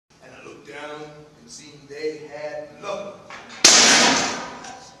looked down and seen they had love.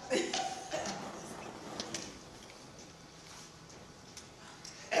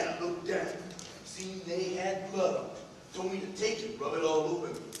 And I looked down and seen they had blood. Told me to take it, rub it all over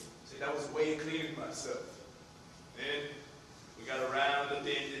me. See, that was a way of cleaning myself. Then we got around the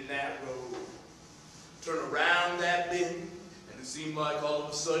bend in that road. Turn around that bend, and it seemed like all of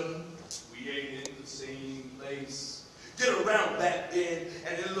a sudden we ain't in the same place. Get around that bend,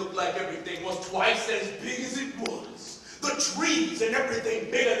 and it looked like everything was twice as big as it was. The trees and everything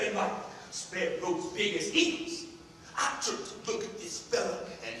bigger than life. Sparrows big as eagles. I took to look at this fella,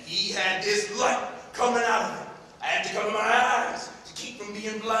 and he had this light coming out of him. I had to cover my eyes to keep from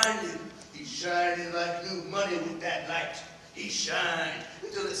being blinded. He shining like new money with that light. He shined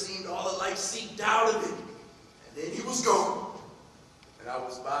until it seemed all the light seeped out of him. And then he was gone. And I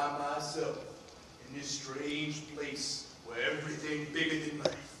was by myself in this strange place where everything bigger than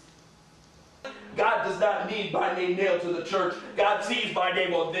life. God does not need my name nailed to the church. God sees my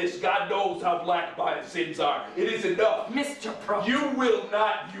name on this. God knows how black my sins are. It is enough. Mr. Proctor. You will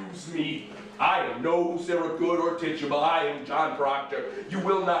not use me. I am no Sarah Good or teachable. I am John Proctor. You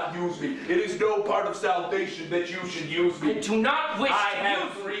will not use me. It is no part of salvation that you should use me. I do not wish I to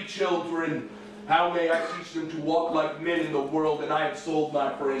have use 3 children. How may I teach them to walk like men in the world, and I have sold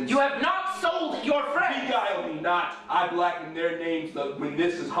my friends? You have not sold your friends. Beguile me not. I blacken their names when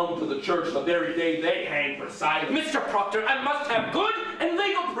this is hung to the church the very day they hang for silence. Mr. Proctor, I must have good and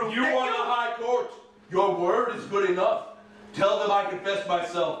legal proof. You want a high court. Your word is good enough. Tell them I confess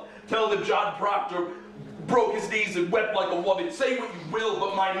myself. Tell them John Proctor broke his knees and wept like a woman. Say what you will,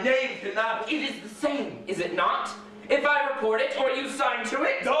 but my name cannot. It is the same, is it not? If I report it, or you sign to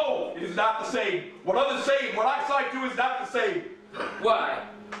it? No, it is not the same. What others say, what I sign to is not the same. Why?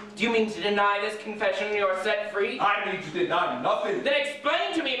 Do you mean to deny this confession and you are set free? I mean to deny nothing. Then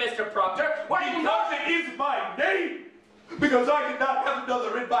explain to me, Mr. Proctor, why you not... Because it is my name. Because I cannot have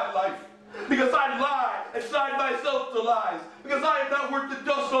another in my life. Because I lie and sign myself to lies. Because I am not worth the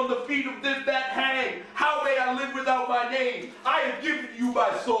dust on the feet of them that hang. How may I live without my name? I have given you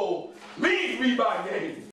my soul. Leave me my name.